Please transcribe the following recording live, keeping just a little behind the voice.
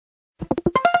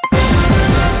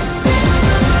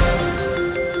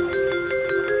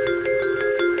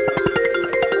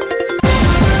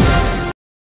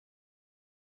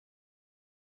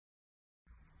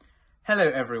Hello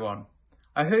everyone.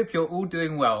 I hope you're all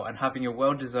doing well and having a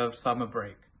well-deserved summer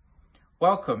break.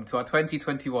 Welcome to our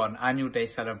 2021 Annual Day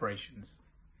celebrations.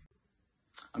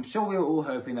 I'm sure we were all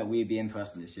hoping that we'd be in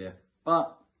person this year,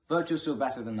 but virtual's still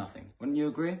better than nothing. Wouldn't you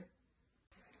agree?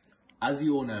 As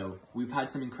you all know, we've had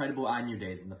some incredible annual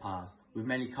days in the past, with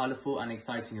many colourful and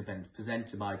exciting events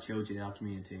presented by children in our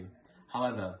community.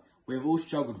 However, we have all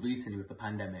struggled recently with the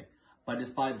pandemic, but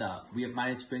despite that, we have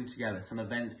managed to bring together some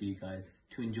events for you guys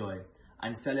to enjoy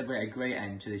and celebrate a great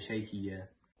end to the shaky year.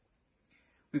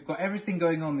 We've got everything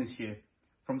going on this year,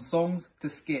 from songs to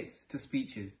skits to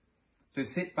speeches. So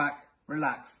sit back,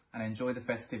 relax and enjoy the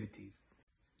festivities.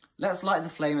 Let's light the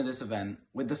flame of this event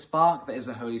with the spark that is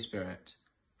the Holy Spirit.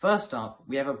 First up,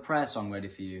 we have a prayer song ready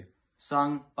for you,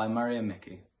 sung by Murray and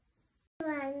Mickey.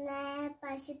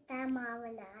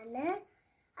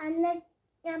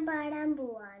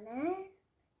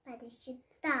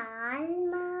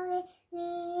 പരിശുദ്ധാത്മാവേ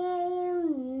നീയും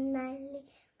നല്ലി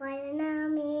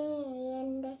വരണമേ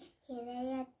എൻ്റെ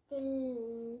ഹൃദയത്തിൽ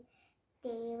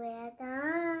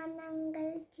ദൈവദാനങ്ങൾ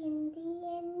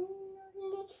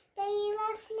ചിന്തിയെന്നുള്ളിൽ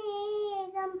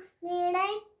ദൈവസ്നേഹം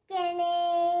നിറയ്ക്കണേ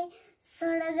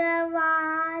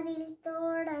സ്വർഗവാതിൽ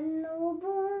തുറന്നു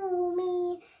ഭൂമി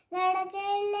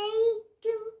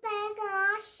നടകളയ്ക്കും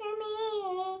പ്രകാശമേ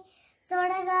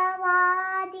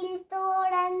സ്വർഗവാതിൽ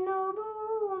തുറന്നു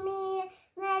ഭൂമി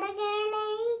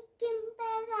നടകളയ്ക്കും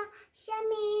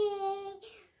പ്രകാശമേ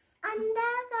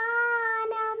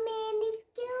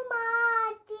അന്ധകാരമെനിക്കു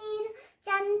മാറ്റിരു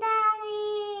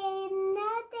ചന്ദ്രനേന്ന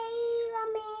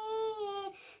ദൈവമേ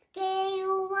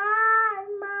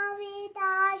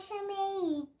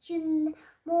കേയുവാത്മാവിദാശമേച്ചുന്ന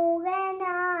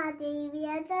മോഹനാ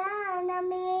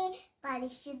ദിവ്യദാനമേ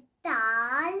പരിശുദ്ധാത്മാവേ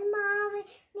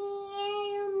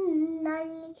നീയും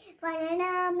നല്ലി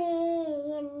വരണമേ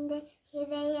എൻ്റെ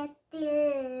ഹൃദയത്തിൽ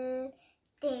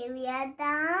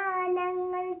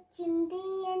ദിവ്യദാനങ്ങൾ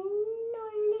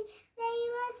ചിന്തിയെന്നുള്ളിൽ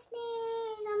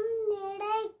ദൈവസ്നേഹം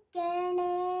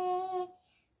നിറയ്ക്കണേ.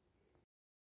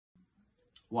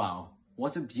 Wow,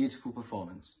 what a beautiful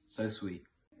performance. So sweet.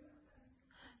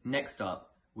 Next up,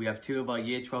 we have two of our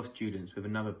Year 12 students with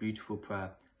another beautiful prayer,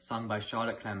 sung by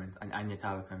Charlotte Clemens and Anya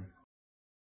Tarakan.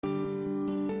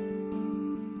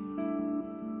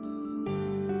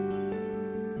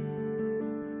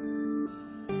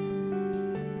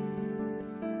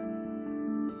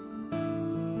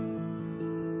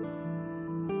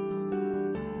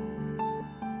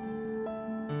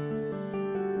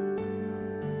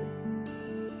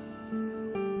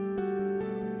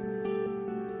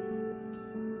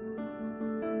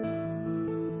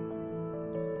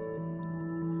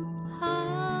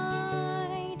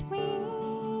 Hide me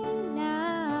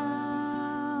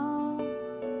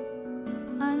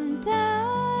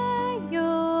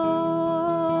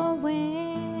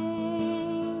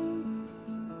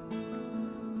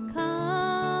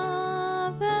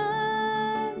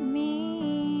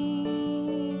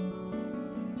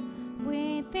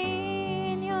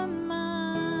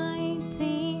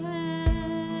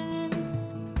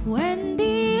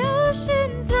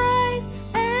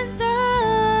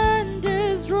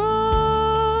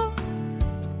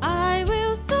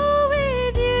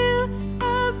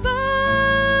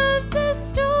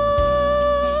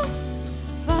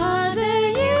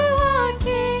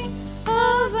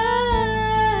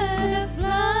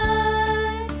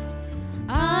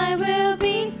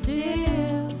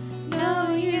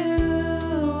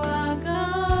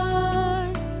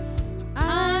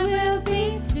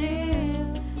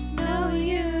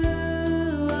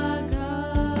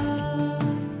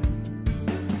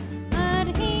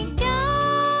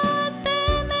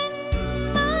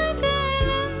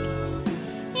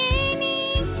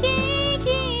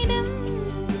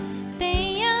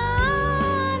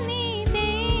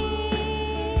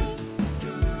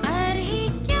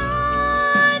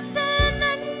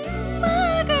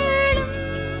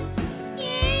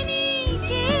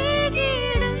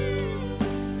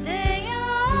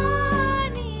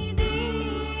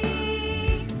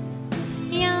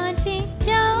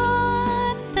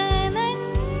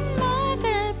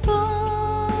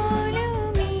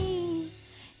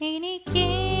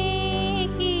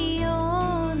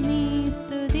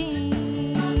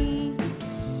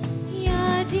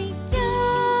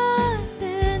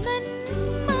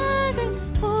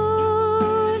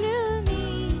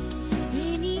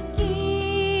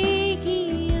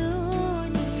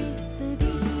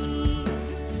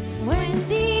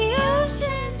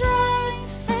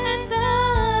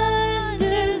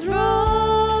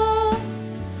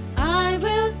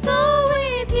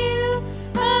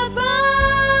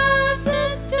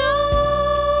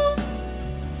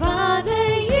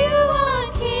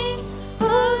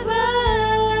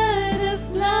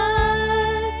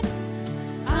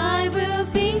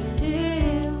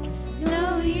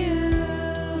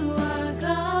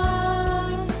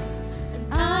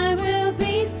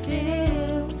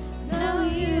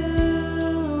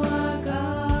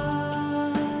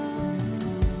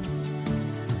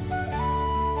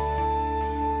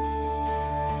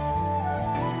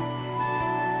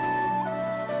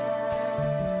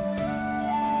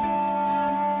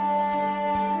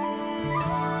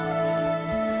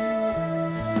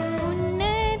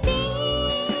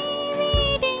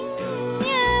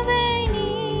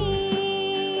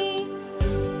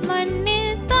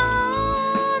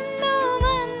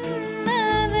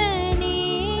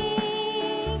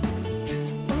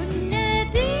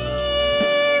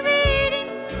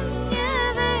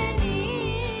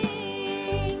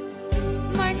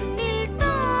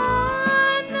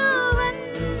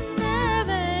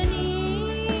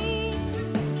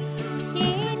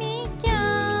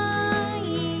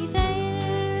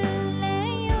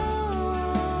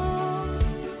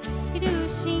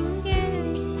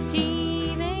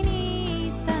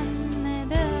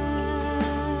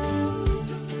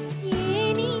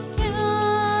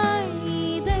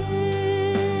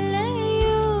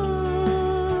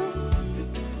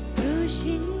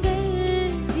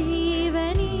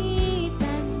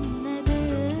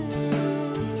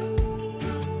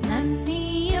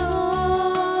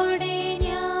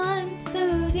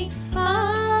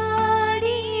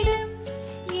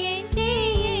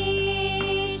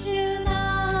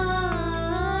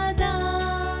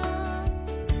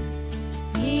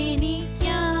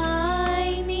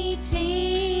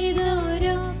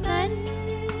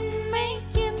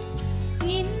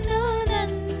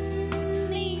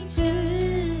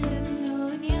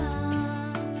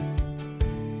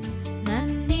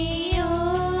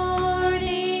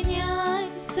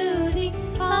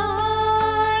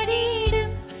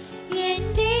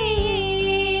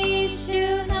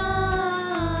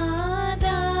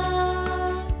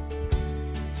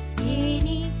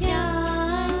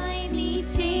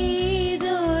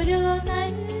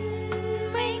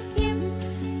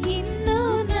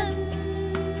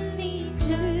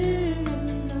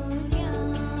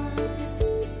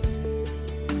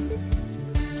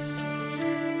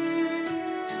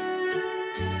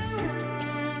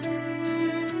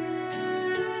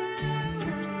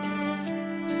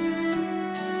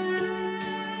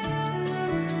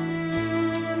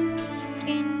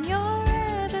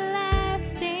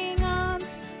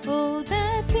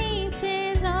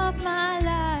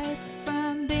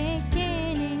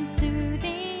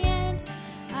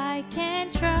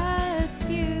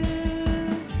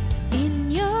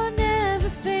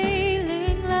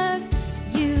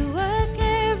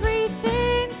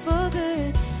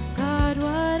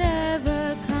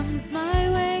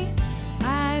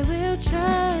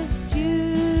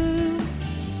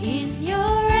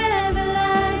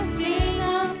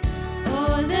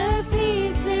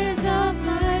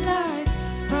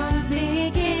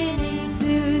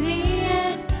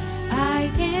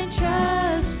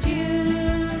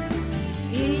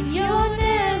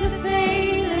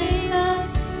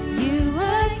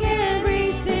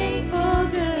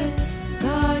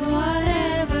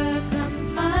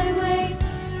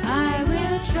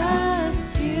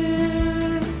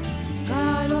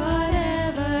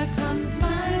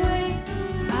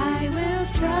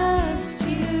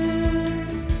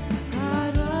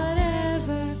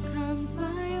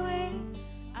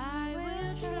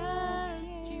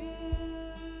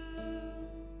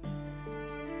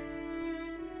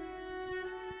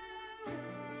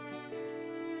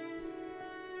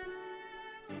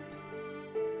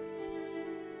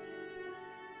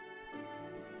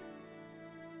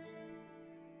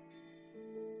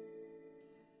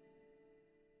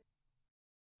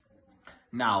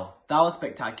Now, that was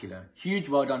spectacular. Huge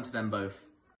well done to them both.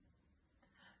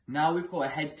 Now we've got a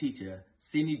head teacher,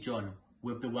 Cindy John,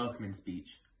 with the welcoming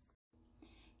speech.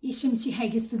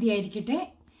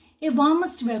 A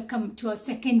warmest welcome to our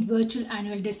second virtual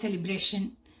annual day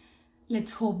celebration.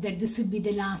 Let's hope that this will be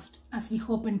the last, as we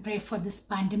hope and pray for this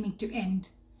pandemic to end.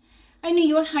 I know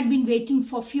you all had been waiting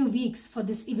for a few weeks for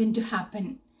this event to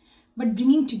happen, but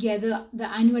bringing together the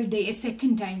annual day a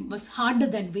second time was harder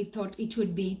than we thought it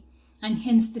would be, and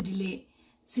hence the delay.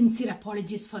 Sincere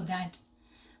apologies for that.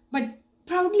 But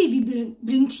proudly we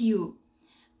bring to you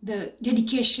the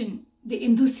dedication, the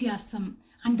enthusiasm,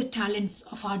 and the talents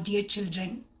of our dear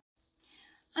children.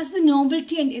 As the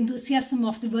novelty and enthusiasm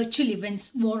of the virtual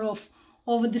events wore off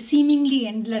over the seemingly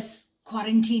endless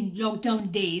quarantine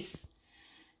lockdown days,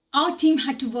 our team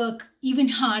had to work even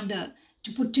harder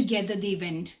to put together the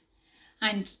event.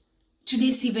 And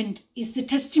today's event is the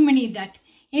testimony that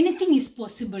anything is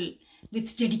possible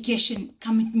with dedication,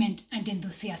 commitment, and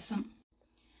enthusiasm.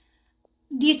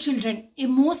 Dear children, a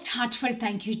most heartfelt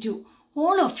thank you to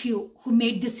all of you who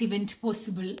made this event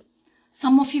possible.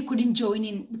 Some of you couldn't join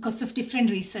in because of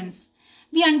different reasons.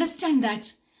 We understand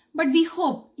that, but we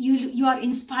hope you are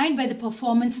inspired by the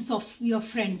performances of your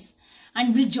friends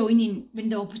and will join in when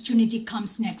the opportunity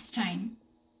comes next time.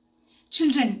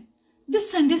 Children,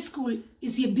 this Sunday school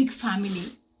is a big family.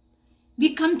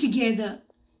 We come together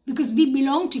because we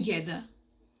belong together.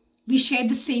 We share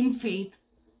the same faith,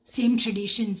 same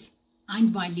traditions and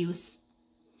values.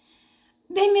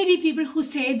 There may be people who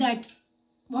say that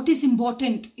what is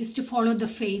important is to follow the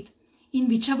faith in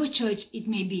whichever church it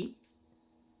may be.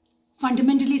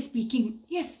 Fundamentally speaking,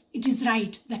 yes, it is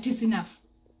right, that is enough.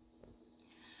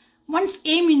 One's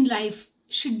aim in life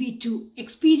should be to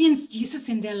experience Jesus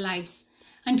in their lives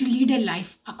and to lead a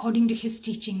life according to his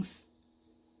teachings.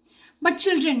 But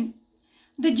children,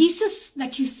 the Jesus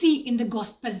that you see in the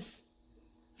Gospels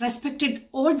respected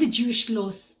all the Jewish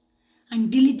laws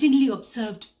and diligently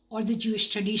observed all the Jewish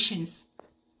traditions.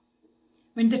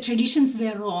 When the traditions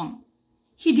were wrong,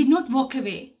 he did not walk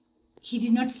away. He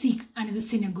did not seek another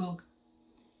synagogue.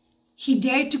 He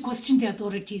dared to question the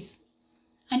authorities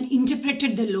and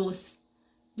interpreted the laws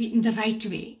in the right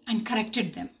way and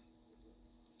corrected them.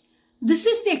 This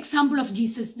is the example of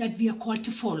Jesus that we are called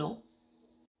to follow.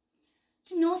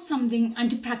 To know something and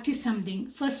to practice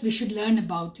something, first we should learn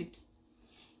about it.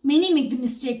 Many make the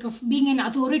mistake of being an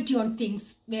authority on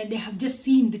things where they have just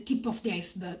seen the tip of the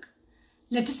iceberg.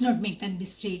 Let us not make that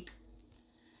mistake.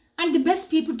 And the best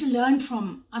people to learn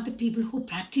from are the people who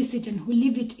practice it and who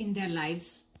live it in their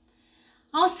lives.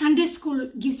 Our Sunday school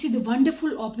gives you the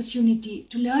wonderful opportunity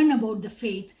to learn about the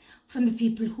faith from the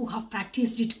people who have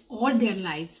practiced it all their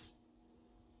lives.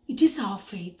 It is our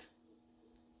faith.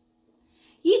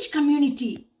 Each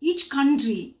community, each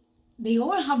country, they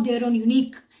all have their own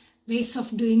unique ways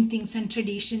of doing things and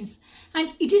traditions,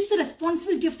 and it is the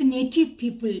responsibility of the native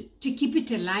people to keep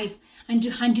it alive and to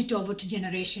hand it over to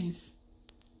generations.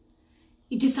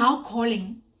 It is our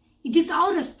calling, it is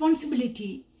our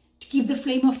responsibility to keep the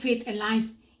flame of faith alive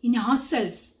in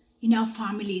ourselves, in our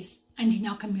families, and in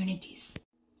our communities.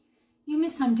 You may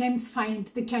sometimes find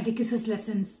the catechesis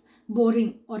lessons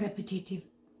boring or repetitive.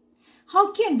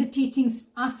 How can the teachings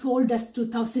as old as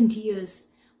 2000 years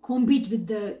compete with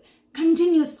the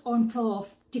continuous onflow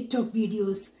of TikTok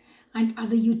videos and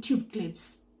other YouTube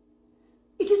clips?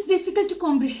 It is difficult to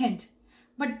comprehend,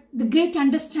 but the great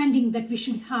understanding that we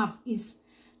should have is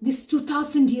this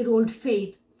 2000-year-old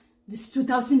faith, this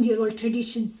 2000-year-old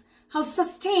traditions have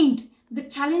sustained the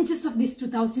challenges of these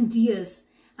 2000 years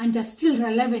and are still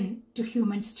relevant to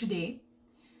humans today.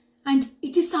 And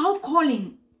it is our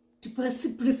calling to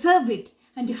preserve it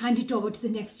and to hand it over to the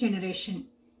next generation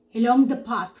along the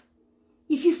path.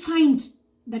 If you find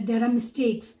that there are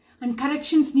mistakes and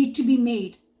corrections need to be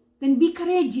made, then be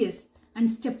courageous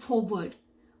and step forward.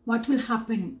 What will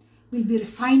happen will be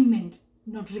refinement,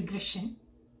 not regression.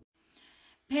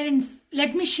 Parents,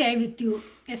 let me share with you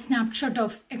a snapshot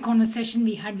of a conversation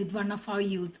we had with one of our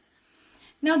youth.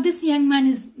 Now, this young man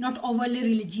is not overly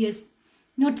religious,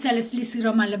 not zealously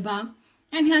Syro-Malabar,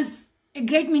 and has a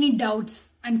great many doubts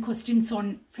and questions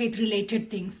on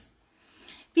faith-related things.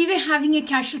 We were having a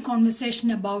casual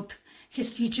conversation about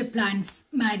his future plans,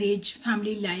 marriage,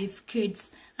 family life,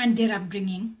 kids, and their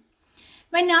upbringing.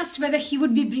 When asked whether he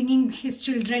would be bringing his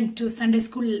children to Sunday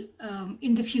school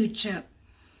in the future,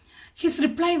 his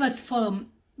reply was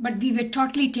firm, but we were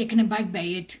totally taken aback by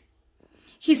it.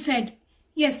 He said,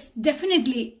 yes,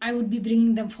 definitely I would be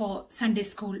bringing them for Sunday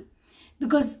school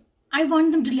because I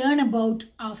want them to learn about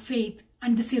our faith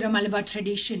and the Syro-Malabar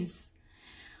traditions.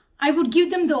 I would give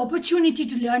them the opportunity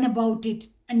to learn about it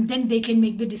and then they can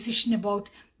make the decision about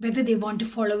whether they want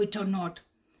to follow it or not.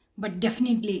 But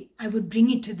definitely, I would bring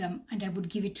it to them and I would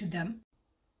give it to them.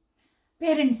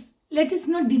 Parents, let us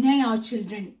not deny our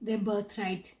children their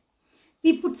birthright.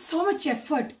 We put so much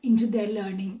effort into their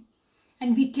learning, and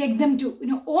we take them to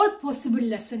all possible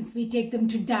lessons. We take them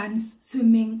to dance,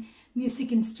 swimming, music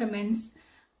instruments,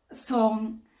 song,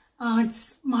 arts,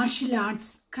 martial arts,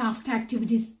 craft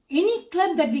activities. Any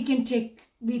club that we can take,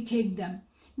 we take them,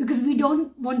 because we don't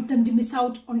want them to miss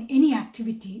out on any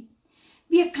activity.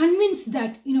 We are convinced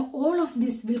that all of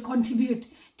this will contribute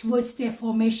towards their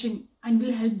formation and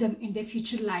will help them in their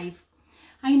future life.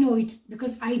 I know it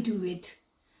because I do it.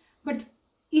 But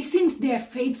isn't their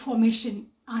faith formation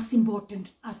as important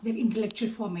as their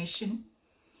intellectual formation?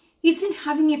 Isn't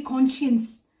having a conscience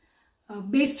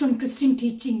based on Christian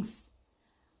teachings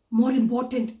more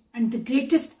important and the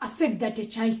greatest asset that a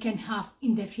child can have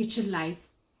in their future life?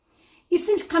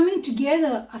 Isn't coming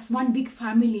together as one big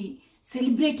family,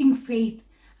 celebrating faith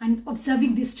and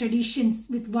observing these traditions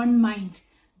with one mind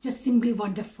just simply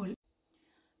wonderful?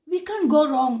 We can't go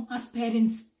wrong as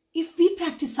parents if we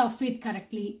practice our faith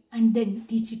correctly and then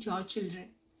teach it to our children.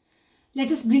 Let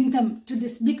us bring them to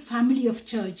this big family of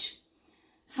church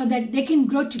so that they can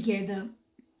grow together,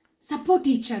 support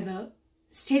each other,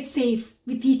 stay safe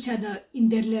with each other in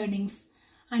their learnings,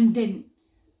 and then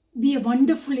be a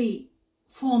wonderfully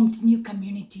formed new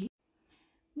community.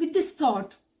 With this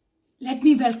thought, let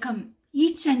me welcome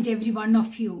each and every one of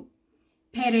you,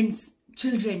 parents,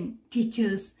 children,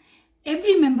 teachers,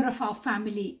 every member of our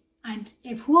family, and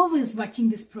whoever is watching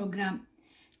this program,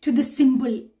 to the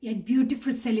simple yet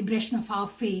beautiful celebration of our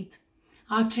faith,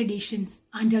 our traditions,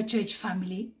 and our church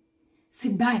family.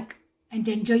 Sit back and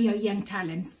enjoy your young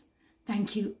talents. Thank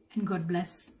you and God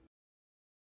bless.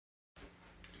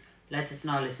 Let us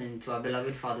now listen to our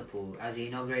beloved Father Paul as he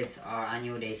inaugurates our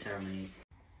annual day ceremonies.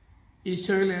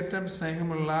 ഈശോയിൽ ഏറ്റവും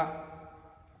സ്നേഹമുള്ള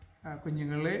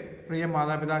കുഞ്ഞുങ്ങളെ, പ്രിയ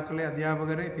മാതാപിതാക്കളെ,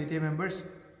 അധ്യാപകരെ, PTA members,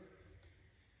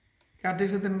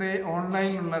 കാറ്റഗിസത്തിൻ്റെ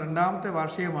ഓൺലൈനിലുള്ള രണ്ടാമത്തെ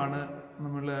വാർഷികമാണ്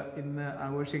നമ്മൾ ഇന്ന്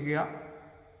ആഘോഷിക്കുക.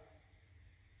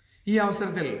 ഈ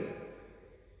അവസരത്തിൽ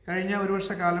കഴിഞ്ഞ ഒരു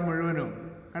വർഷക്കാലം മുഴുവനും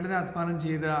കഠിനാധ്വാനം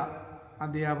ചെയ്ത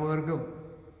അധ്യാപകർക്കും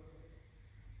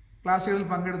ക്ലാസ്സുകളിൽ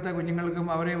പങ്കെടുത്ത കുഞ്ഞുങ്ങൾക്കും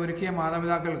അവരെ ഒരുക്കിയ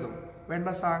മാതാപിതാക്കൾക്കും വേണ്ട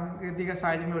സാങ്കേതിക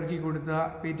സാഹചര്യങ്ങൾ ഒരുക്കി കൊടുത്ത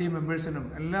PTA മെമ്പേഴ്സിനും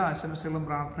എല്ലാ ആശംസകളും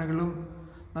പ്രാർത്ഥനകളും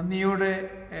നന്ദിയോടെ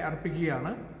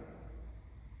അർപ്പിക്കുകയാണ്.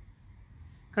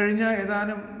 കഴിഞ്ഞ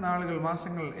ഏതാനും നാളുകൾ,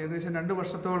 മാസങ്ങൾ, ഏകദേശം 2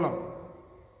 വർഷത്തോളം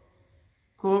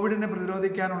കോവിഡിനെ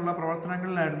പ്രതിരോധിക്കാനുള്ള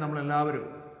പ്രവർത്തനങ്ങളിലായിരുന്നു നമ്മളെല്ലാവരും.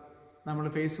 നമ്മൾ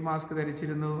ഫേസ് മാസ്ക്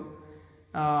ധരിച്ചിരുന്നു,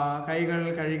 കൈകൾ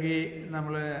കഴുകി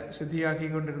നമ്മൾ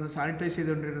ശുദ്ധിയാക്കിക്കൊണ്ടിരുന്നു, സാനിറ്റൈസ്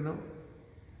ചെയ്തുകൊണ്ടിരുന്നു.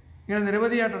 ഇങ്ങനെ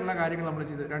നിരവധിയായിട്ടുള്ള കാര്യങ്ങൾ നമ്മൾ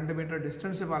ചെയ്തു. 2 മീറ്റർ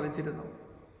ഡിസ്റ്റൻസ് പാലിച്ചിരുന്നു.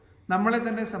 നമ്മളെ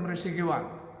തന്നെ സംരക്ഷിക്കുവാൻ,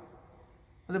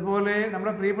 അതുപോലെ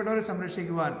നമ്മുടെ പ്രിയപ്പെട്ടവരെ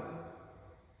സംരക്ഷിക്കുവാൻ,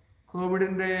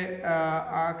 കോവിഡിൻ്റെ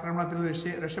ആക്രമണത്തിൽ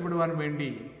രക്ഷപ്പെടുവാൻ വേണ്ടി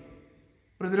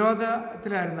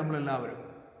പ്രതിരോധത്തിലായിരുന്നു നമ്മളെല്ലാവരും.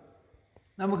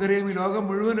 നമുക്കറിയാം, ഈ ലോകം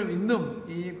മുഴുവനും ഇന്നും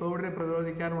ഈ കോവിഡിനെ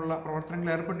പ്രതിരോധിക്കാനുള്ള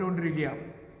പ്രവർത്തനങ്ങളിൽ ഏർപ്പെട്ടുകൊണ്ടിരിക്കുകയാണ്.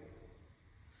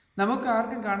 നമുക്ക്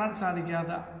ആർക്കും കാണാൻ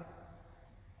സാധിക്കാത്ത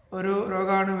ഒരു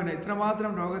രോഗാണുവിന്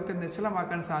ഇത്രമാത്രം രോഗത്തെ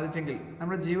നിശ്ചലമാക്കാൻ സാധിച്ചെങ്കിൽ,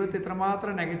 നമ്മുടെ ജീവിതത്തെ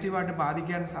ഇത്രമാത്രം നെഗറ്റീവായിട്ട്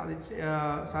ബാധിക്കാൻ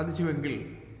സാധിച്ചുവെങ്കിൽ,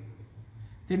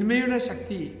 തിന്മയുടെ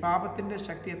ശക്തി, പാപത്തിൻ്റെ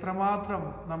ശക്തി എത്രമാത്രം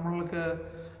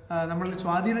നമ്മളിൽ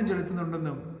സ്വാധീനം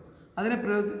ചെലുത്തുന്നുണ്ടെന്നും അതിനെ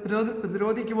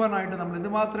പ്രതിരോധിക്കുവാനായിട്ട് നമ്മൾ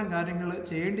എന്തുമാത്രം കാര്യങ്ങൾ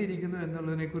ചെയ്യേണ്ടിയിരിക്കുന്നു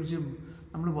എന്നുള്ളതിനെക്കുറിച്ചും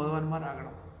നമ്മൾ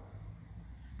ബോധവാന്മാരാകണം.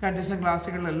 കാറ്റഗിസം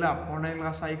ക്ലാസ്സുകളിലെല്ലാം, ഓൺലൈൻ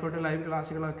ക്ലാസ് ആയിക്കോട്ടെ, ലൈവ്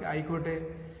ക്ലാസ്സുകളൊക്കെ ആയിക്കോട്ടെ,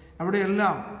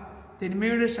 അവിടെയെല്ലാം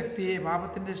തിന്മയുടെ ശക്തിയെ,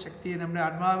 പാപത്തിൻ്റെ ശക്തിയെ, നമ്മുടെ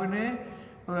ആത്മാവിനെ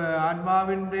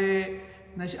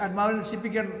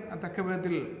നശിപ്പിക്കാൻ തക്ക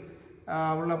വിധത്തിൽ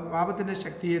ഉള്ള പാപത്തിൻ്റെ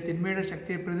ശക്തിയെ, തിന്മയുടെ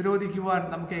ശക്തിയെ പ്രതിരോധിക്കുവാൻ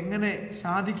നമുക്ക് എങ്ങനെ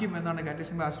സാധിക്കും എന്നാണ്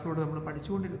കാറ്റഗിസം ക്ലാസ്സിലൂടെ നമ്മൾ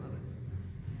പഠിച്ചുകൊണ്ടിരുന്നത്.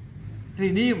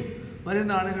 ഇനിയും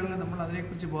വരുന്ന ആളുകളിൽ നമ്മൾ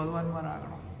അതിനെക്കുറിച്ച്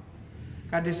ബോധവാന്മാരാകണം.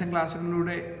 കാറ്റഗിസം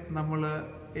ക്ലാസ്സുകളിലൂടെ നമ്മൾ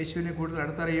യേശുവിനെ കൂടുതൽ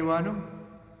അടുത്തറിയുവാനും,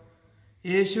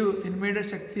 യേശു തിന്മയുടെ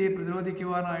ശക്തിയെ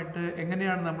പ്രതിരോധിക്കുവാനായിട്ട്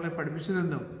എങ്ങനെയാണ് നമ്മളെ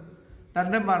പഠിപ്പിച്ചതെന്നും,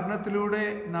 തൻ്റെ മരണത്തിലൂടെ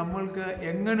നമ്മൾക്ക്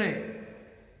എങ്ങനെ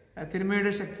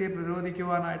തിന്മയുടെ ശക്തിയെ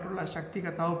പ്രതിരോധിക്കുവാനായിട്ടുള്ള ശക്തി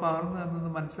കർത്താവ് പകർന്നതെന്ന്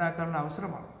മനസ്സിലാക്കാനുള്ള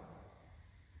അവസരമാണ്.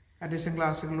 കാറ്റഗിസം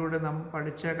ക്ലാസ്സുകളിലൂടെ നാം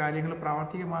പഠിച്ച കാര്യങ്ങൾ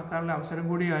പ്രാവർത്തികമാക്കാനുള്ള അവസരം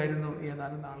കൂടിയായിരുന്നു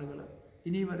ഏതാനും നാളുകൾ.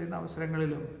 ഇനി വരുന്ന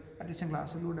അവസരങ്ങളിലും കാറ്റഗിസം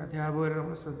ക്ലാസ്സുകളിലൂടെ അധ്യാപകരെ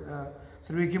നമ്മൾ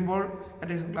ശ്രമിക്കുമ്പോൾ,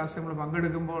 കാറ്റഗിസം ക്ലാസ് നമ്മൾ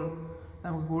പങ്കെടുക്കുമ്പോൾ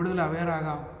നമുക്ക് കൂടുതൽ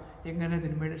അവെയറാകാം. എങ്ങനെ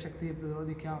തിന്മയുടെ ശക്തിയെ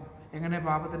പ്രതിരോധിക്കാം, എങ്ങനെ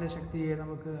പാപത്തിൻ്റെ ശക്തിയെ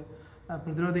നമുക്ക്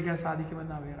പ്രതിരോധിക്കാൻ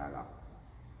സാധിക്കുമെന്ന് അവെയറാകാം.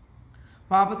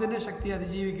 പാപത്തിൻ്റെ ശക്തിയെ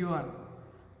അതിജീവിക്കുവാൻ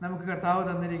നമുക്ക് കർത്താവ്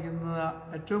തന്നിരിക്കുന്ന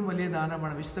ഏറ്റവും വലിയ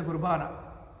ദാനമാണ് വിശുദ്ധ കുർബാന.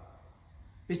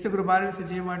 വിശുദ്ധ കുർബാനയിൽ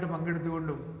സജീവമായിട്ട്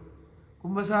പങ്കെടുത്തുകൊണ്ടും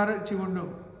കുമ്പസാരിച്ചുകൊണ്ടും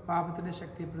പാപത്തിൻ്റെ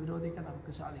ശക്തിയെ പ്രതിരോധിക്കാൻ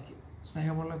നമുക്ക് സാധിക്കും.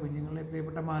 സ്നേഹമുള്ള കുഞ്ഞുങ്ങളെ,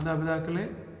 പ്രിയപ്പെട്ട മാതാപിതാക്കളെ,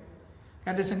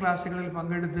 കാറ്റഗിസം ക്ലാസ്സുകളിൽ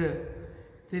പങ്കെടുത്ത്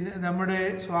നമ്മുടെ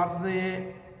സ്വാർത്ഥതയെ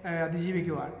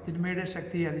അതിജീവിക്കുവാൻ, തിന്മയുടെ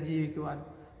ശക്തിയെ അതിജീവിക്കുവാൻ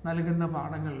നൽകുന്ന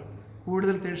പാഠങ്ങൾ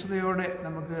കൂടുതൽ തീക്ഷ്ണതയോടെ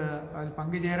നമുക്ക് അതിൽ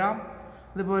പങ്കുചേരാം.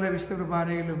 അതുപോലെ വിശുദ്ധ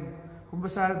കുർബാനയിലും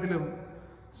കുമ്പസാരത്തിലും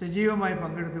സജീവമായി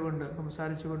പങ്കെടുത്തുകൊണ്ട്,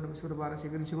 കുമ്പസാരിച്ചുകൊണ്ടും വിശുദ്ധ കുർബാന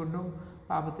സ്വീകരിച്ചുകൊണ്ടും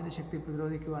പാപത്തിൻ്റെ ശക്തി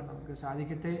പ്രതിരോധിക്കുവാൻ നമുക്ക്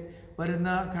സാധിക്കട്ടെ. വരുന്ന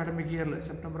അക്കാഡമിക് ഇയറിൽ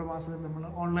സെപ്റ്റംബർ മാസത്തിൽ നമ്മൾ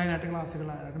ഓൺലൈനായിട്ട് ക്ലാസ്സുകൾ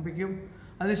ആരംഭിക്കും.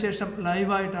 അതിനുശേഷം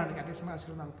ലൈവായിട്ടാണ് കാറ്റഗിസം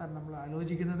ക്ലാസ്സുകൾ നടത്താൻ നമ്മൾ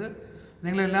ആലോചിക്കുന്നത്.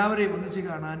 നിങ്ങളെല്ലാവരെയും ഒന്നിച്ച്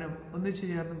കാണാനും ഒന്നിച്ച്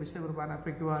ചേർന്ന് വിശുദ്ധ കുർബാന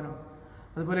അർപ്പിക്കുവാനും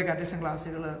അതുപോലെ കാറ്റഗിസം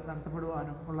ക്ലാസ്സുകൾ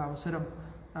നടത്തപ്പെടുവാനും ഉള്ള അവസരം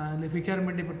ലഭിക്കാൻ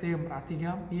വേണ്ടി പ്രത്യേകം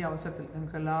പ്രാർത്ഥിക്കാം. ഈ അവസരത്തിൽ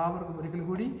നിങ്ങൾക്ക് എല്ലാവർക്കും ഒരിക്കൽ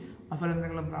കൂടി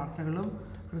അഭിനന്ദനങ്ങളും പ്രാർത്ഥനകളും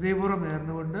ഹൃദയപൂർവ്വം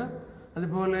നേർന്നുകൊണ്ട്,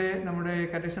 അതുപോലെ നമ്മുടെ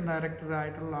കാറ്റഗിസം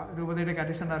ഡയറക്ടറായിട്ടുള്ള രൂപതയുടെ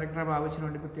കാറ്റഗിസം ഡയറക്ടറെ ഭാവിച്ചിന്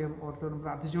വേണ്ടി പ്രത്യേകം ഓർത്തുകൊണ്ടും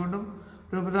പ്രാർത്ഥിച്ചുകൊണ്ടും,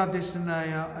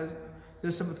 രൂപതാധ്യക്ഷനായ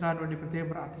ജോസഫ് വേണ്ടി പ്രത്യേകം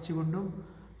പ്രാർത്ഥിച്ചുകൊണ്ടും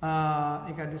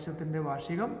ഈ കാറ്റഗിസത്തിൻ്റെ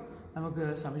വാർഷികം നമുക്ക്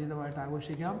സമുചിതമായിട്ട്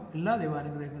ആഘോഷിക്കാം. എല്ലാ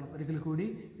ദൈവാനുഗ്രഹങ്ങളും ഒരിക്കൽ കൂടി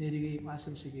നേരുകയും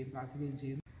ആശംസിക്കുകയും പ്രാർത്ഥിക്കുകയും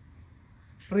ചെയ്യുന്നു.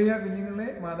 പ്രിയ കുഞ്ഞുങ്ങളെ,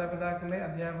 മാതാപിതാക്കളെ,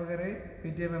 അധ്യാപകരെ,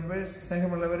 PTA മെമ്പേഴ്സ്,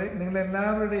 സ്നേഹമുള്ളവരെ,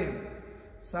 നിങ്ങളെല്ലാവരുടെയും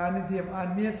സാന്നിധ്യം,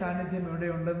 ആത്മീയ സാന്നിധ്യം ഇവിടെ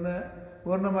ഉണ്ടെന്ന്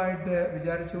പൂർണ്ണമായിട്ട്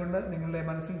വിചാരിച്ചുകൊണ്ട്, നിങ്ങളുടെ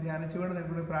മനസ്സിൽ ധ്യാനിച്ചുകൊണ്ട്,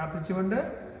 നിങ്ങളോട് പ്രാർത്ഥിച്ചുകൊണ്ട്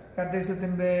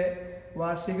കാറ്റഗിസത്തിൻ്റെ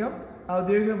വാർഷികം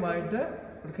ഔദ്യോഗികമായിട്ട്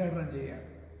ഉദ്ഘാടനം ചെയ്യാം.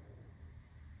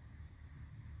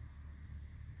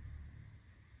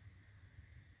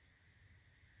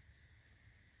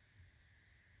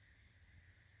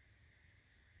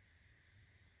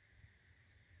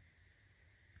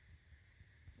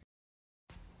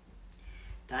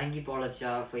 Thank you, Paulacha,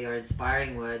 for your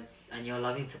inspiring words and your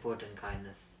loving support and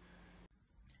kindness.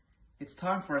 It's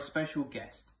time for a special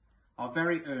guest, our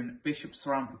very own Bishop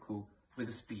Sarampakul, with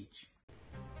a speech.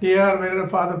 Dear Venerable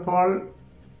Father Paul,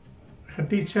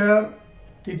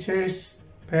 teachers,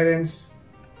 parents,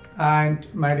 and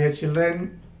my dear children,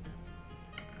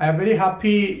 I am very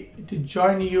happy to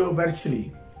join you virtually,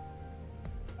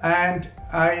 and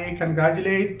I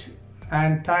congratulate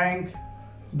and thank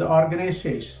the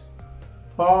organizers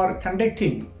for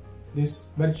conducting this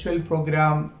virtual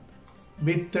program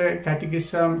with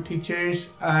catechism teachers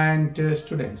and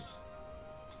students.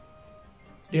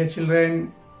 Dear children,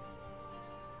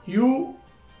 you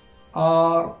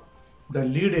are the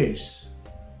leaders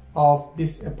of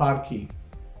this eparchy.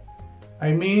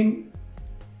 I mean,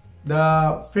 the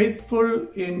faithful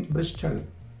in Bristol.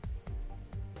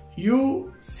 You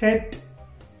set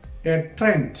a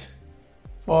trend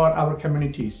for our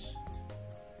communities,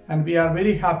 and we are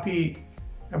very happy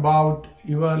about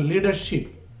your leadership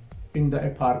in the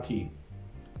eparchy.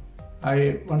 I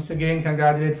once again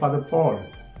congratulate Father Paul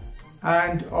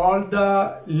and all the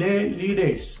lay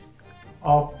leaders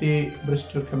of the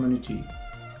Bristol community.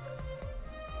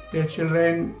 Dear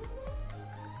children,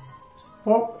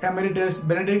 Pope Emeritus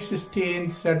Benedict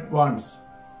XVI said once,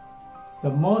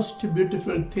 "The most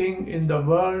beautiful thing in the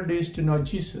world is to know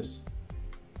Jesus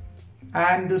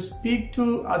and to speak to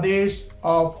others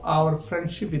of our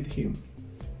friendship with Him."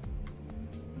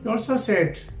 He also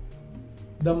said,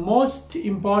 "The most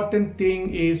important thing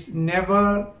is never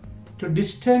to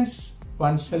distance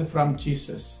oneself from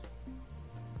Jesus."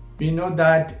 We know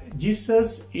that Jesus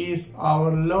is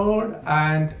our Lord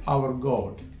and our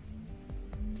God.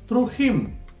 Through Him,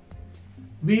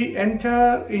 we enter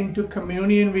into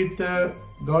communion with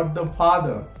God the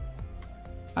Father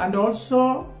and also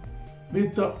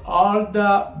with all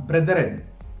the brethren,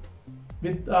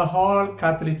 with the whole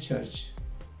Catholic Church.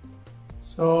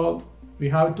 So we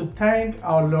have to thank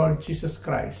our Lord Jesus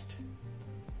Christ.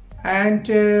 And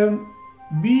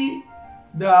we,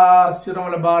 the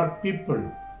Syro-Malabar people,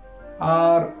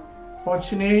 are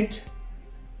fortunate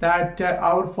that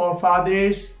our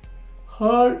forefathers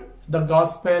heard the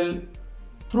gospel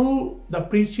through the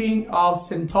preaching of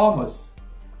St. Thomas,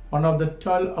 one of the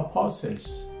 12 apostles.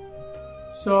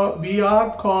 So we are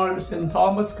called St.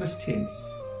 Thomas Christians,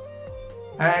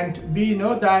 and we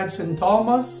know that St.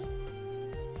 Thomas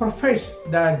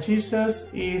professed that Jesus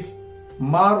is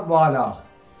Marvala.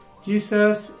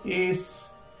 Jesus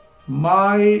is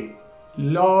my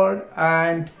Lord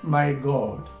and my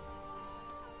God.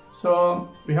 So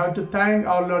we have to thank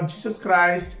our Lord Jesus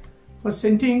Christ for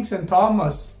sending St.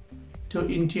 Thomas to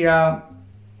India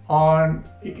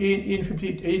in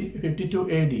 52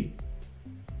 AD.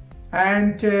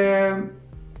 And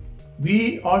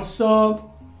we also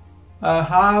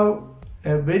have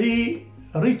a very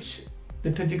rich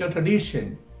liturgical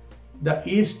tradition, the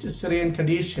East Syrian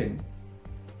tradition.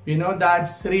 We know that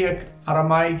Syriac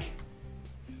Aramaic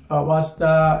was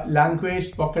the language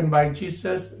spoken by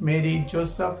Jesus, Mary,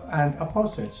 Joseph, and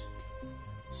apostles.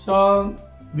 So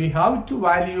we have to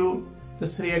value the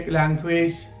Syriac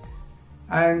language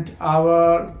and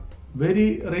our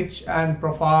very rich and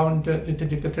profound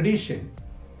liturgical tradition.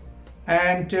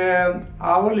 And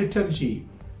our liturgy,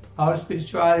 our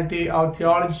spirituality, our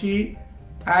theology,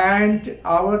 and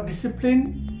our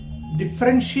discipline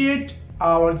differentiate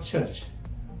our church.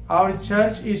 Our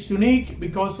church is unique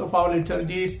because of our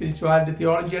liturgy, spirituality,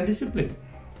 theology, and discipline.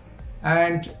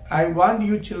 And I want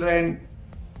you children,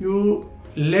 you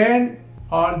learn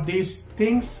all these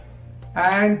things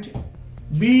and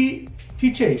be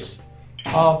teachers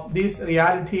of these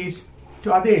realities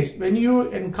to others. When you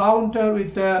encounter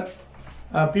with the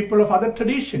people of other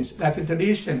traditions, Latin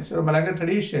tradition, Malayalam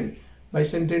tradition,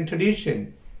 Byzantine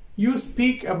tradition, you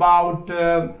speak about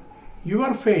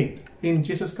your faith in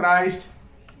Jesus Christ,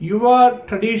 your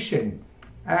tradition,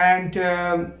 and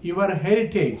your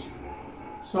heritage.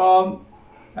 So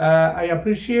I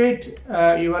appreciate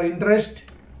your interest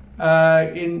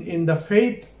in the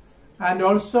faith and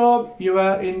also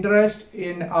your interest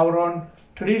in our own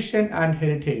tradition and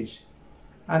heritage.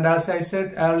 And as I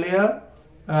said earlier,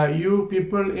 you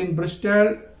people in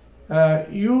Bristol,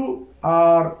 you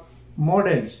are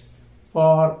models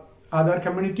for other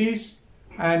communities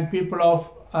and people of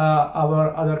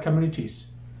our other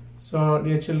communities. So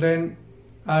dear children,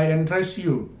 I entrust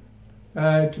you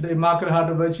to the Immaculate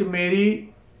Heart of Virgin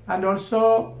Mary, and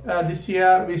also this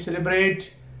year we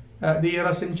celebrate the year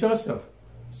of St. Joseph.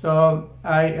 So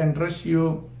I entrust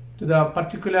you to the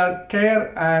particular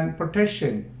care and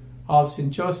protection of St.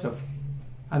 Joseph.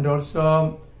 And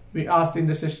also we ask the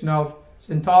intercession of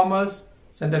St. Thomas,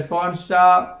 St.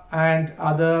 Alphonsa, and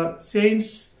other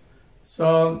saints.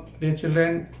 So dear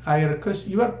children, I request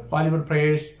your valuable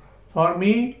prayers for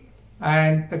me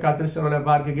and the Catholic Scholar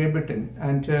Barke Gabriel.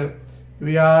 And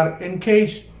we are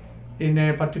engaged in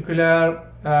a particular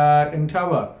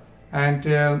endeavor, and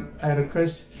I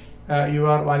request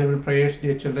your valuable prayers,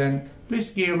 dear children.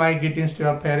 Please give my greetings to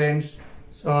your parents.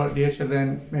 So dear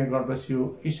children, may God bless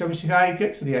you. Isho മിശിഹായിക്ക്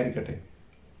സ്തുതിയായിരിക്കട്ടെ.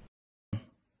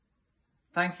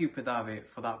 Thank you, Padave,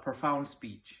 for that profound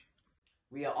speech.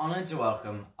 We are honoured to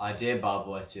welcome our dear Bob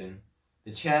Watson,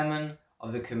 the chairman of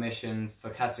the Commission for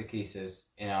Catechesis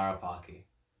in our eparchy.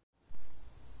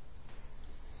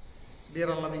 Dear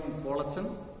loving Watson,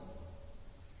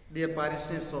 dear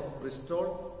parishioners of Bristol,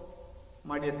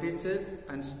 my dear teachers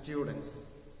and students,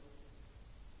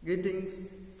 greetings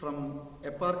from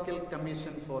Eparchal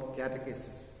Commission for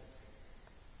Catechesis.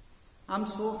 I'm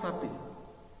so happy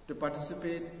to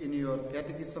participate in your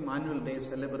Catechism Annual Day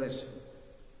celebration.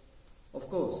 Of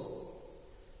course,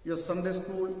 your Sunday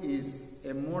school is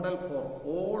a model for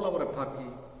all our eparchy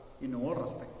in all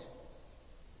respect.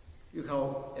 You have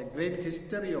a great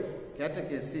history of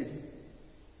catechesis,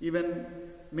 even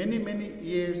many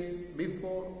years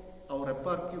before our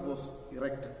eparchy was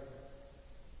erected.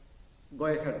 Go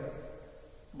ahead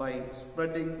by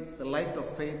spreading the light of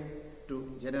faith to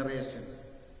generations.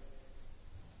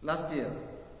 Last year,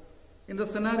 in the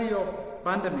scenario of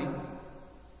pandemic,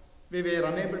 we were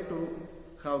unable to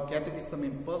have catechism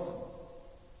in person,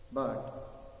 but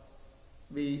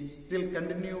we still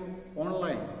continue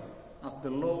online as the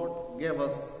Lord gave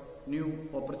us new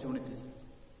opportunities.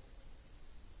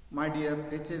 My dear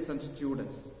teachers and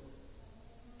students,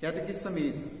 catechism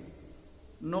is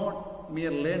not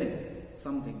mere learning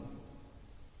something,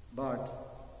 but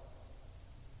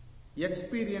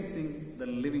experiencing the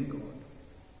living God.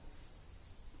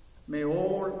 May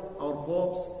all our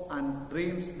hopes and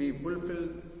dreams be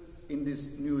fulfilled in this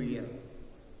new year.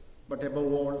 But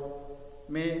above all,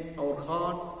 may our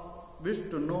hearts wish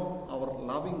to know our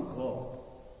loving God.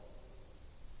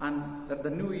 And let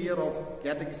the new year of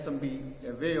catechism be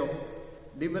a way of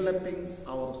developing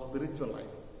our spiritual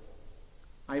life.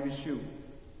 I wish you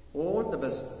all the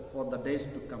best for the days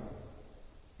to come.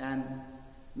 And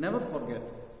never forget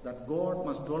that God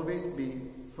must always be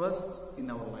first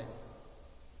in our life,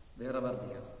 wherever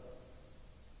we are.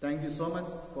 Thank you so much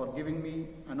for giving me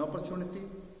an opportunity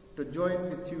to join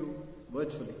with you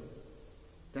virtually.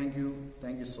 Thank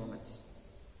you so much.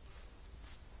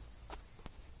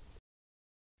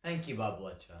 Thank you, Bob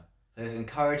Letcher, for those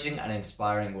encouraging and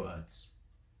inspiring words.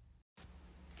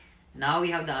 Now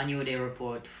we have the annual day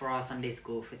report for our Sunday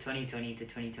school for 2020 to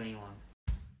 2021.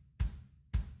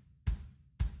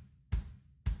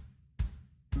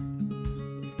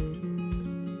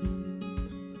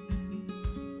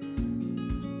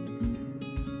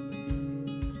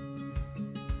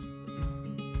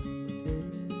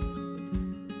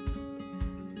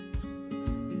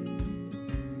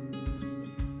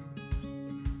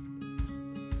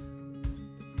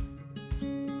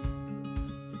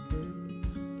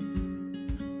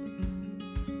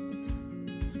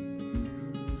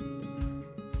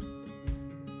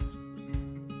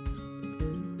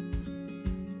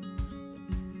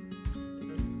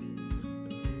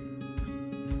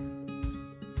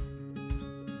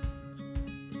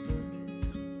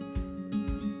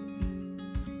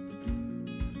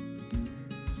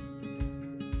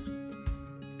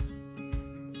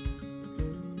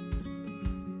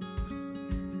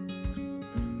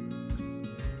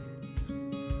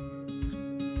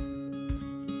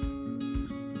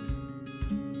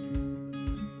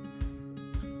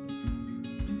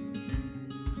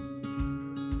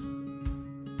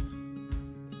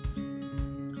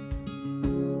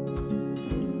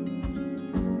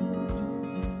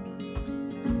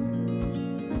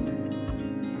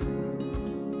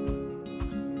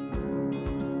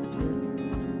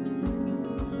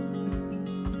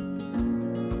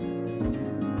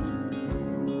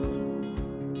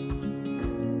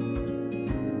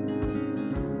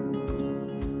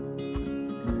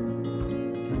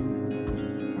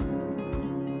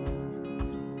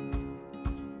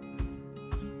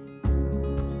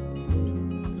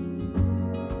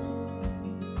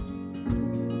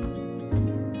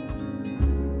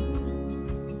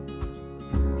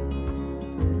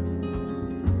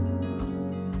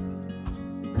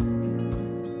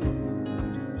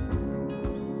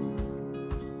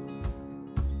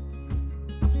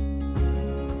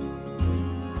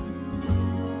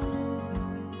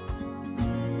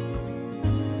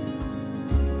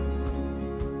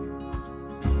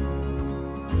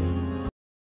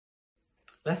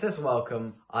 Let us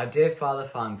welcome our dear Father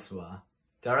Francois,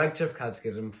 Director of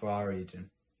Catechism for our region.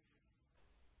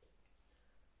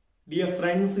 Dear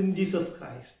friends in Jesus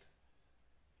Christ,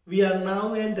 we are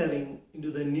now entering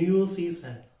into the new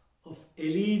season of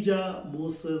Elijah,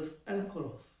 Moses and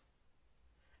Cross.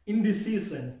 In this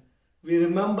season, we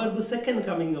remember the second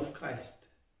coming of Christ.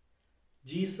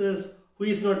 Jesus, who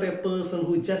is not a person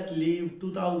who just lived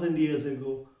 2000 years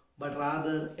ago, but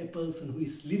rather a person who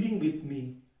is living with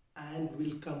me and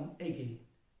will come again.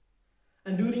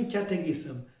 And during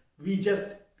catechism, we just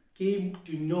came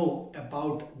to know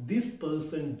about this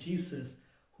person, Jesus,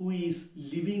 who is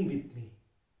living with me.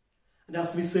 And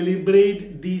as we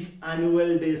celebrate these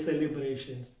annual day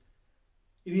celebrations,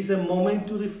 it is a moment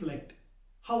to reflect,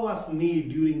 how was me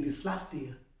during this last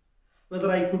year? Whether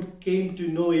I came to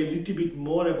know a little bit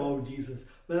more about Jesus,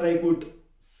 whether I could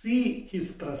see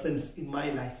his presence in my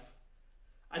life.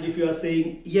 And if you are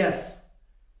saying yes,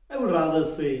 I would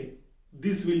rather say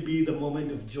this will be the moment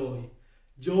of joy.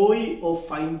 Joy of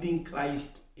finding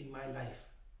Christ in my life.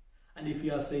 And if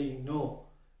you are saying no,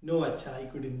 Acha, I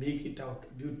couldn't make it out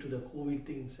due to the COVID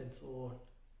things and so on,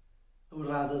 I would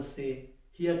rather say,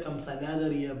 here comes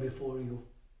another year before you.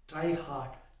 Try hard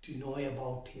to know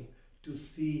about him, to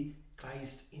see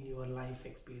Christ in your life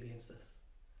experiences.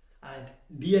 And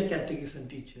dear catechism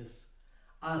teachers,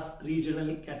 as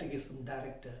Regional Catechism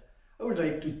Director, I would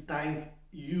like to thank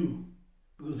you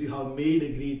because you have made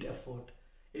a great effort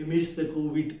amidst the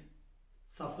COVID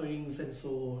sufferings and so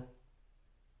on.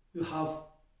 You have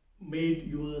made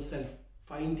yourself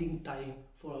finding time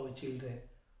for our children,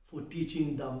 for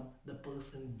teaching them the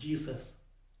person Jesus.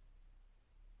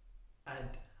 And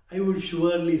I would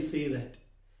surely say that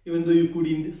even though you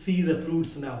couldn't see the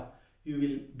fruits now, you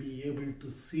will be able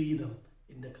to see them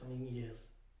in the coming years.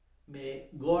 May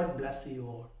God bless you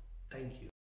all. Thank you.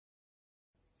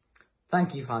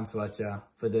 Thank you, Francois,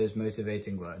 for those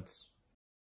motivating words.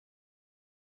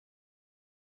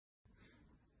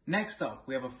 Next up,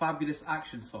 we have a fabulous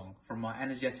action song from our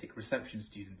energetic reception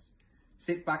students.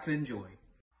 Sit back and enjoy.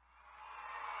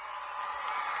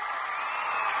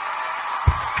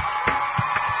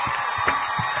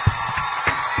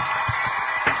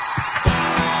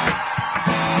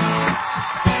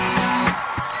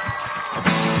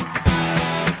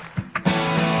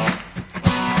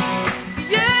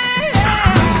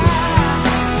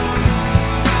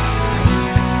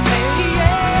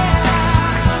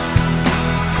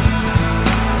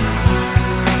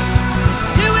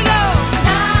 Here we go.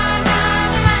 Na na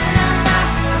na na na.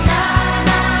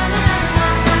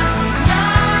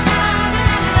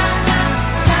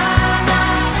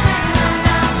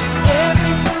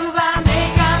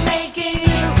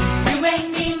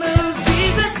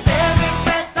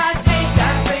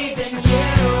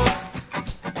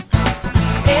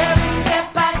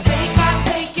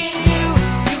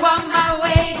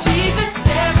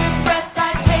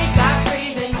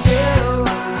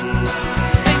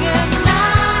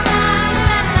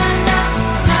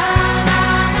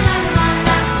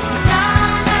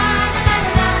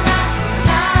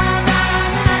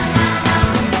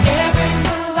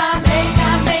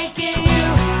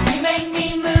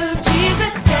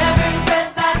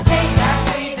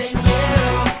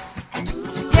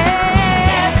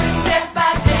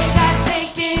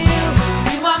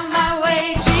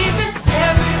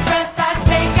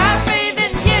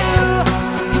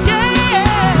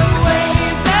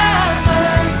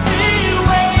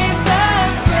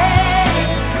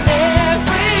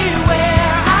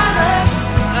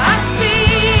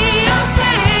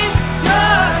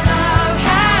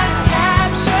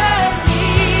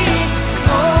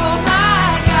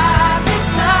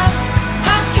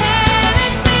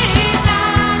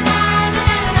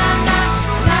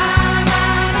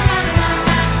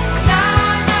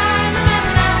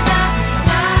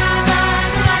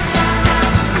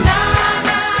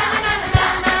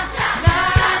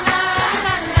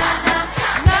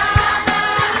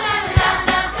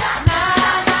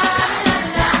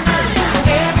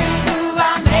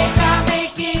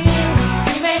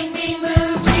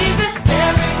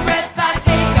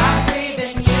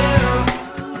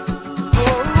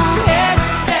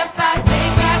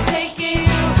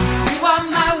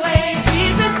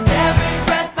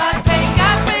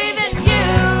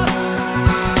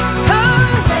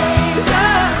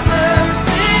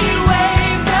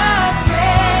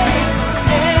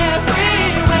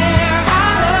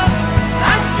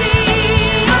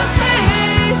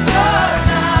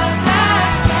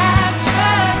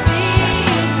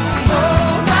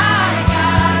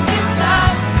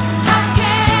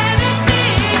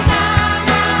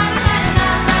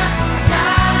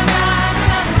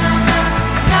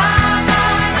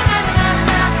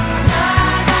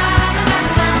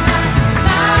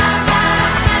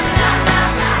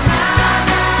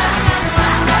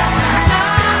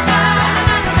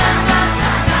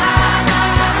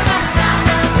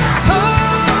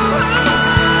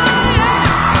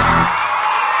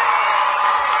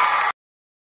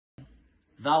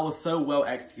 That was so well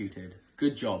executed.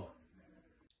 Good job.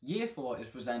 Year 4 is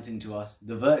presenting to us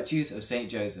the virtues of St.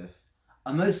 Joseph,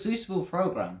 a most suitable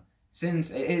programme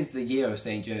since it is the year of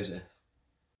St. Joseph.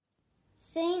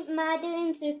 Saint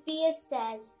Magdalene Sophia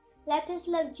says, "Let us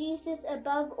love Jesus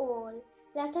above all.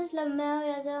 Let us love Mary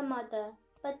as our mother."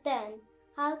 But then,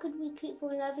 how could we keep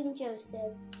from loving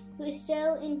Joseph, who is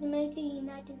so intimately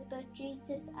united with both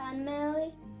Jesus and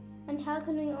Mary? And how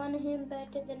can we honor him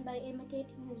better than by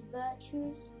imitating his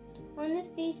virtues? On the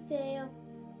feast day of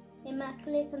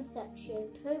Immaculate Conception,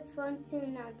 Pope Francis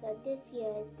announced that this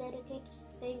year is dedicated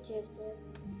to Saint Joseph.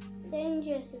 Saint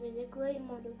Joseph is a great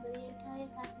model for the entire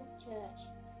Catholic Church.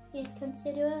 He is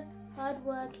considerate,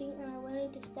 hard-working, and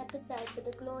willing to step aside for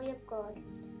the glory of God.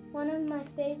 One of my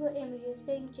favorite images of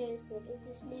Saint Joseph is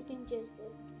the sleeping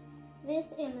Joseph.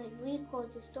 This image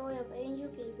recalls the story of Angel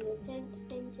Gabriel appearing to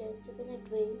Saint Joseph in a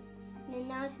dream and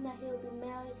announcing that he will be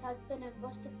Mary's husband and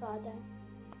foster father.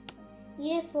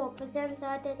 Year 4 presents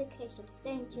our dedication to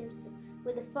Saint Joseph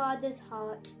with a father's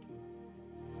heart.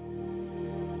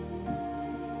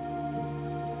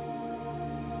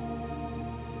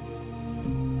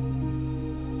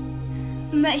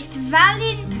 Most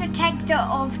valiant protector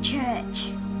of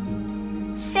church.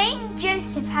 Saint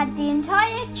Joseph had the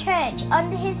entire church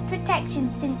under his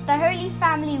protection since the Holy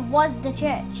Family was the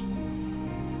church.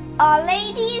 Our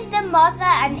Lady is the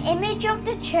mother and image of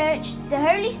the church, the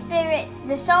Holy Spirit,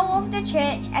 the soul of the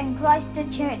church, and Christ the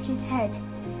church's head.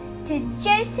 To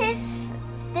Joseph,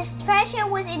 this treasure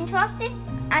was entrusted,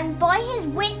 and by his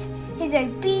wit, his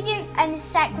obedience, and his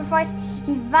sacrifice,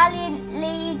 he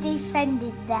valiantly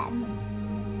defended them.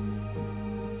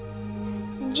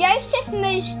 Joseph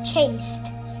most chaste.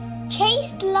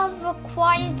 Chaste love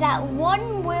requires that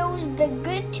one wills the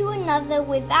good to another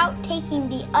without taking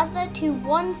the other to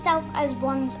oneself as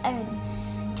one's own.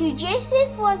 To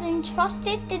Joseph was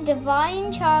entrusted the divine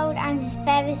child and his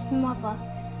fairest mother.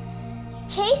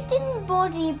 Chaste in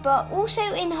body but also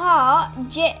in heart,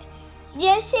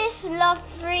 Joseph loved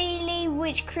freely,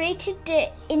 which created the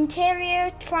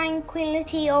interior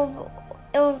tranquility of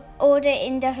order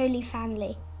in the Holy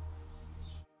Family.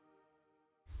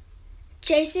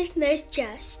 Joseph most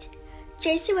just.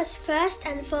 Joseph was first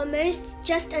and foremost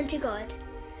just unto God,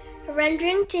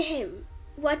 rendering to him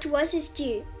what was his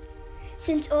due.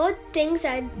 Since all things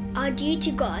are due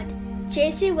to God,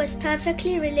 Joseph was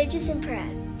perfectly religious in prayer,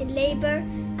 in labor,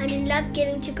 and in love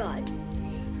giving to God.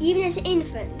 Even as an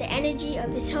infant, the energy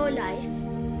of his whole life.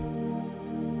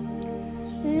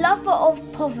 Lover of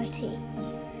poverty.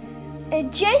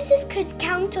 Joseph could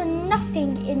count on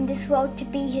nothing in this world to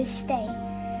be his stay.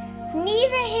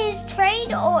 Neither his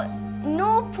trade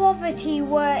nor poverty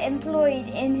were employed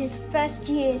in his first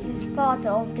years as father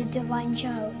of the divine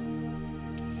child.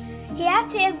 He had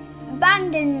to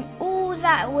abandon all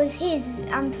that was his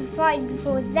and provide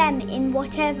for them in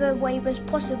whatever way was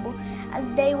possible, as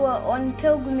they were on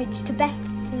pilgrimage to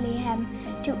Bethlehem,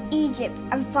 to Egypt,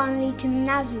 and finally to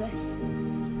Nazareth.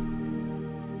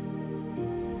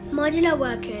 Modular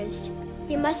workers.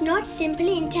 We must not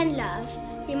simply intend love,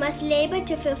 we must labor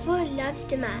to fulfill love's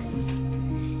demands.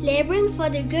 Laboring for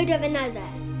the good of another,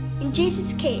 in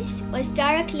Jesus' case, was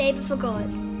direct labor for God.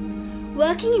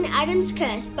 Working in Adam's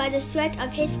curse by the sweat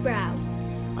of his brow,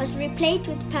 was replaced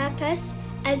with purpose,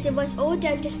 as it was all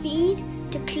done to feed,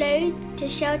 to clothe, to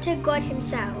shelter God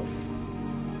himself.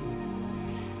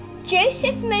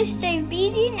 Joseph most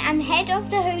obedient and head of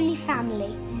the Holy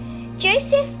Family.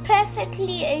 Joseph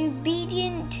perfectly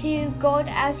obedient to God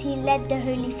as he led the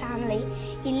Holy Family.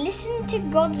 He listened to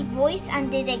God's voice and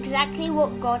did exactly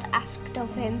what God asked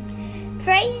of him.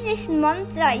 Pray this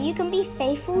month that you can be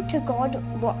faithful to God,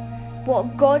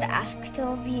 what God asked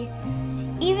of you,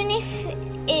 even if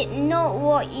it's not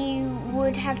what you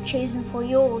would have chosen for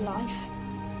your life.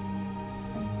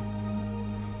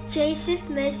 Joseph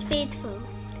most faithful.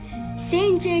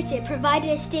 Saint Joseph provided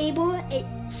a stable,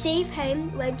 safe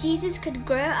home where Jesus could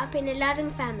grow up in a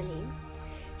loving family.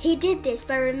 He did this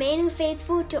by remaining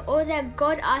faithful to all that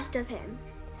God asked of him.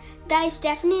 That is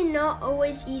definitely not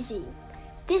always easy.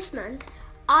 This month,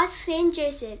 ask Saint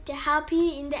Joseph to help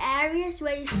you in the areas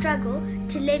where you struggle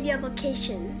to live your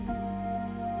vocation.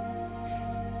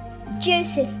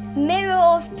 Joseph, mirror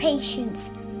of patience.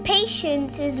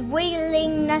 Patience is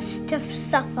willingness to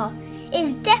suffer.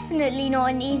 Is definitely not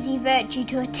an easy virtue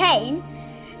to attain.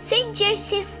 Saint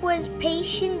Joseph was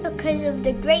patient because of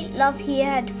the great love he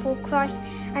had for Christ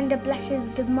and the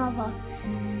Blessed Mother.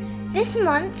 This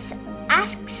month,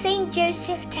 ask Saint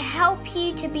Joseph to help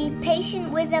you to be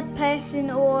patient with a person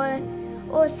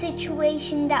or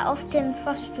situation that often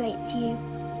frustrates you.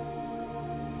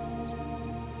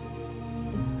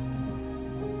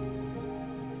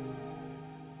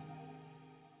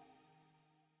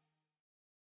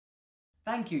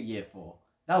 Thank you, Year 4.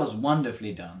 That was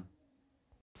wonderfully done.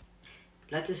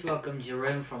 Let us welcome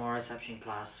Jerome from our reception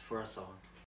class for a song.